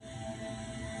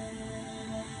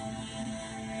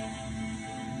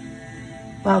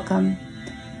Welcome.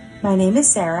 My name is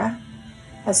Sarah,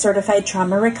 a certified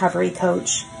trauma recovery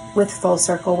coach with Full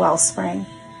Circle Wellspring,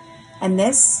 and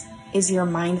this is your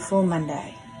Mindful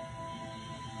Monday.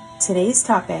 Today's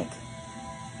topic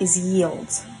is yield.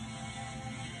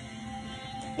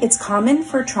 It's common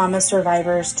for trauma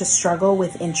survivors to struggle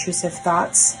with intrusive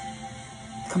thoughts,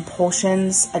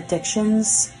 compulsions,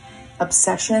 addictions,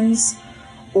 obsessions,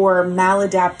 or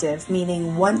maladaptive,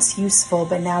 meaning once useful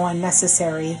but now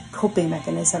unnecessary, coping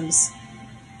mechanisms.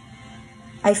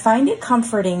 I find it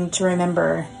comforting to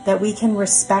remember that we can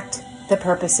respect the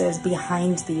purposes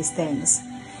behind these things,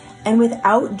 and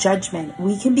without judgment,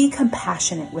 we can be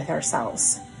compassionate with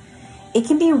ourselves. It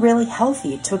can be really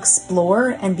healthy to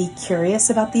explore and be curious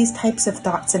about these types of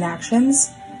thoughts and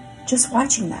actions, just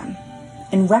watching them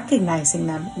and recognizing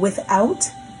them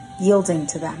without yielding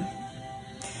to them.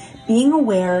 Being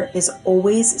aware is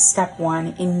always step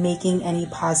one in making any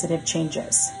positive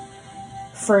changes.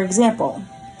 For example,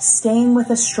 staying with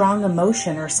a strong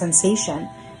emotion or sensation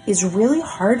is really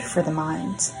hard for the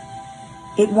mind.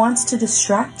 It wants to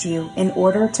distract you in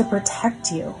order to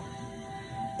protect you.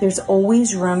 There's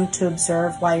always room to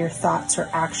observe why your thoughts or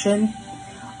action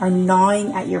are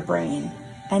gnawing at your brain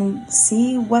and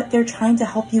see what they're trying to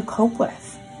help you cope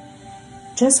with.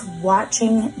 Just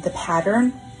watching the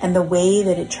pattern and the way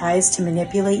that it tries to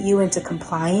manipulate you into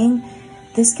complying,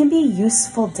 this can be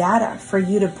useful data for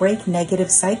you to break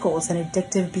negative cycles and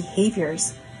addictive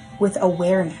behaviors with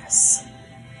awareness.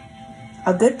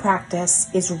 A good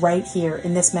practice is right here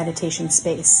in this meditation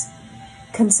space.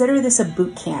 Consider this a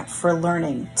boot camp for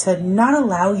learning to not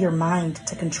allow your mind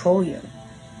to control you.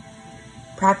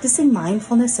 Practicing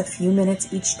mindfulness a few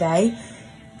minutes each day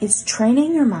is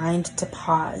training your mind to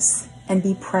pause and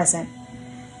be present.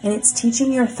 And it's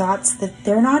teaching your thoughts that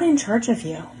they're not in charge of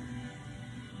you.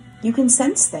 You can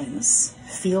sense things,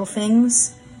 feel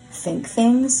things, think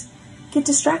things, get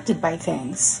distracted by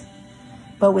things.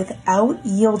 But without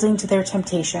yielding to their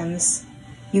temptations,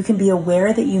 you can be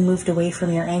aware that you moved away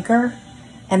from your anchor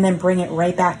and then bring it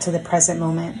right back to the present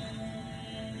moment.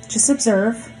 Just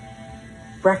observe,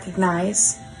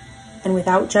 recognize, and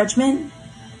without judgment,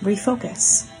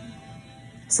 refocus.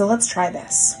 So let's try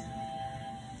this.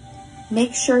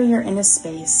 Make sure you're in a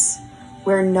space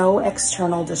where no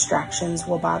external distractions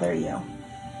will bother you.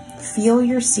 Feel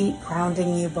your seat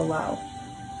grounding you below.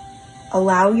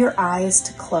 Allow your eyes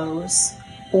to close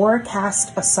or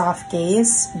cast a soft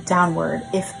gaze downward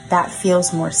if that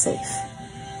feels more safe.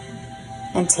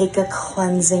 And take a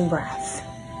cleansing breath.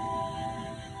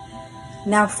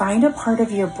 Now find a part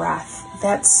of your breath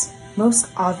that's most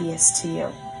obvious to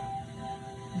you.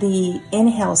 The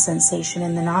inhale sensation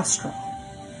in the nostril.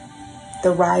 The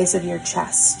rise of your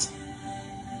chest,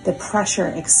 the pressure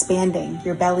expanding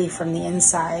your belly from the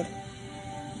inside,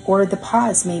 or the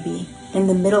pause maybe in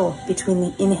the middle between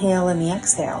the inhale and the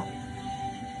exhale.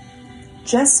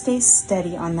 Just stay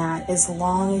steady on that as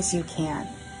long as you can.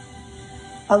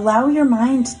 Allow your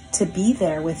mind to be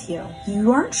there with you.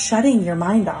 You aren't shutting your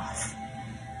mind off.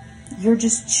 You're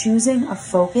just choosing a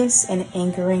focus and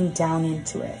anchoring down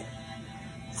into it.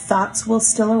 Thoughts will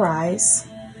still arise,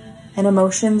 and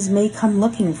emotions may come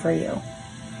looking for you.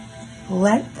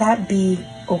 Let that be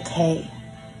okay.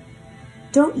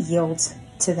 Don't yield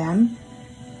to them,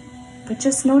 but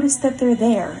just notice that they're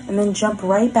there and then jump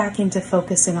right back into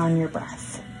focusing on your breath.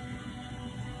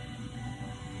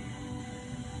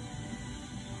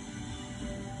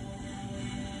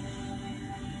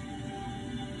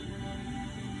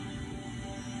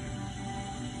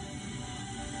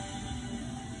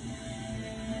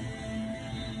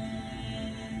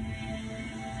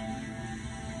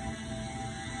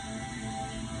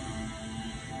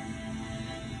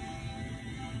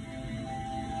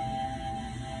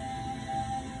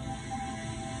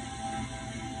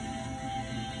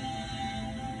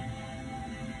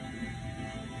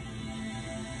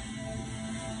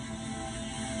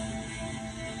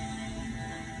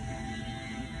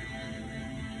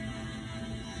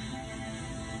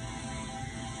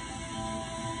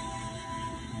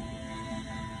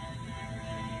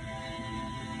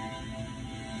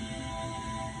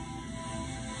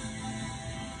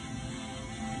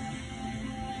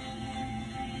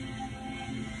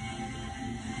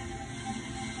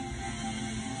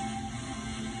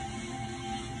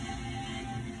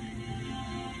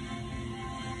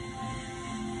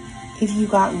 If you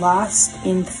got lost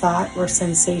in thought or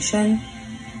sensation,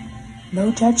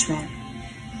 no judgment.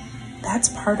 That's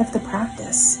part of the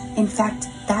practice. In fact,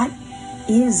 that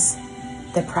is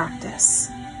the practice.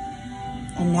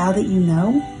 And now that you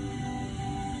know,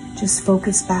 just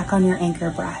focus back on your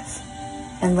anchor breath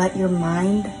and let your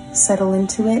mind settle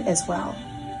into it as well.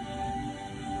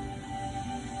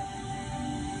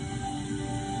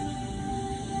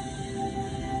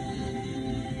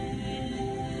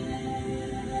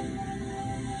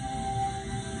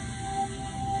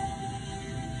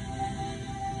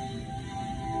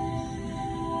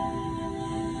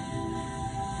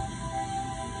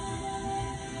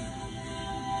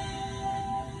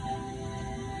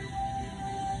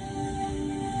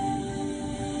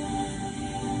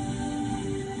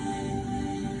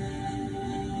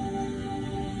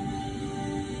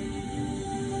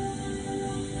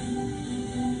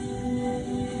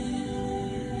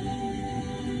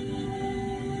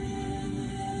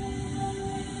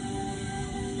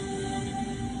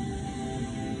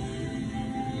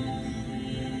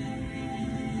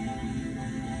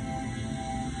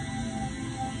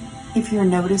 If you're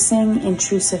noticing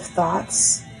intrusive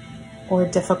thoughts or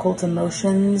difficult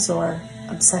emotions or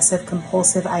obsessive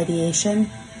compulsive ideation,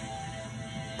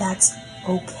 that's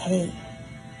okay.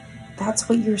 That's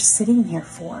what you're sitting here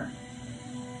for,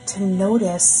 to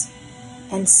notice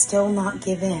and still not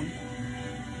give in.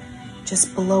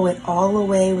 Just blow it all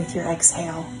away with your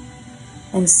exhale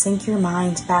and sink your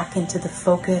mind back into the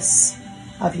focus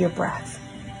of your breath.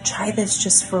 Try this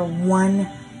just for one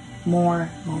more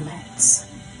moment.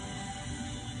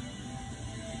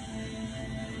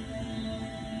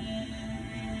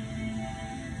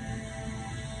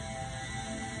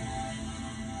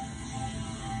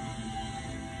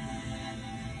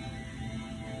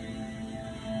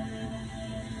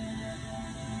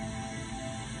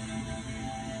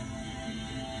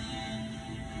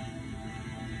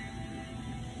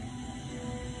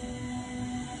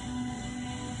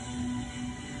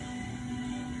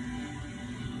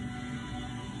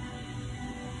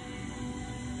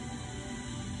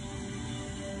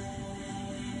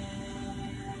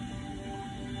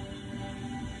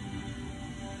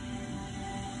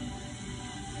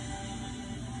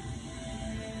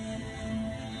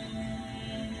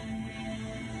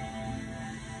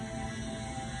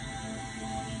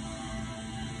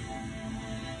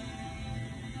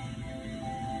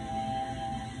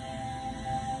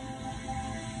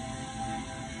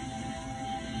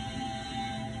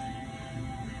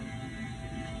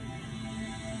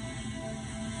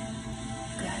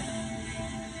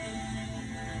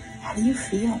 How do you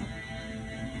feel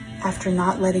after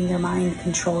not letting your mind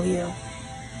control you?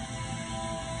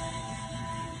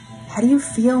 How do you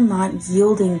feel not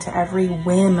yielding to every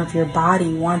whim of your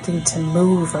body wanting to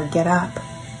move or get up?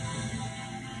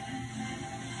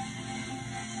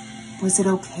 Was it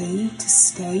okay to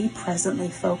stay presently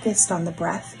focused on the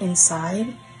breath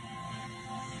inside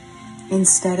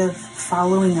instead of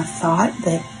following a thought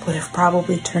that would have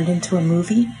probably turned into a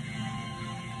movie?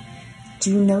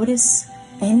 Do you notice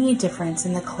any difference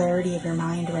in the clarity of your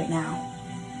mind right now?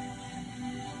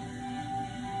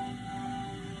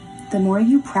 The more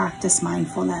you practice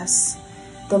mindfulness,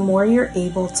 the more you're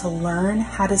able to learn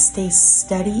how to stay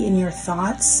steady in your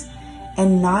thoughts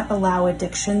and not allow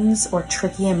addictions or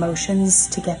tricky emotions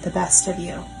to get the best of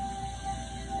you.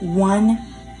 One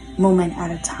moment at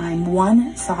a time,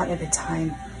 one thought at a time,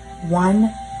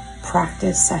 one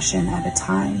practice session at a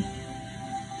time.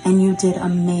 And you did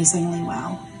amazingly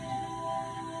well.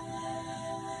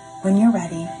 When you're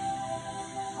ready,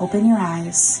 open your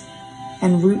eyes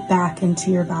and root back into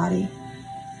your body.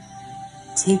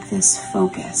 Take this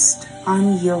focused,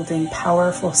 unyielding,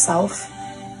 powerful self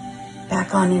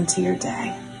back on into your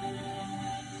day.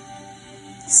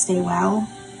 Stay well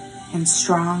and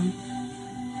strong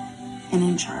and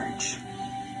in charge.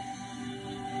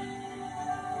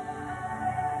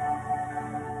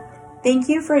 Thank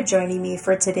you for joining me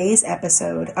for today's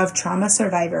episode of Trauma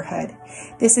Survivorhood.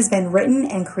 This has been written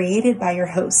and created by your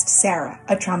host, Sarah,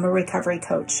 a trauma recovery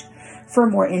coach. For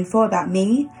more info about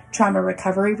me, trauma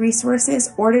recovery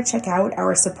resources, or to check out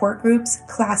our support groups,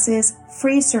 classes,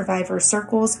 free survivor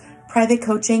circles, private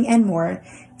coaching, and more,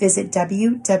 visit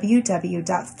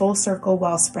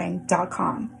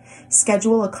www.fullcirclewellspring.com.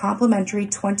 Schedule a complimentary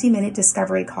 20-minute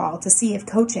discovery call to see if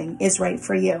coaching is right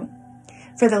for you.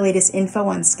 For the latest info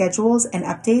on schedules and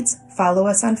updates, follow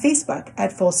us on Facebook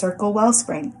at Full Circle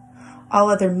Wellspring. All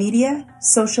other media,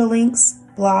 social links,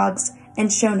 blogs,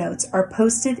 and show notes are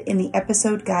posted in the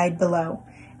episode guide below.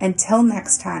 Until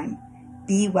next time,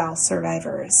 be well,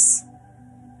 survivors.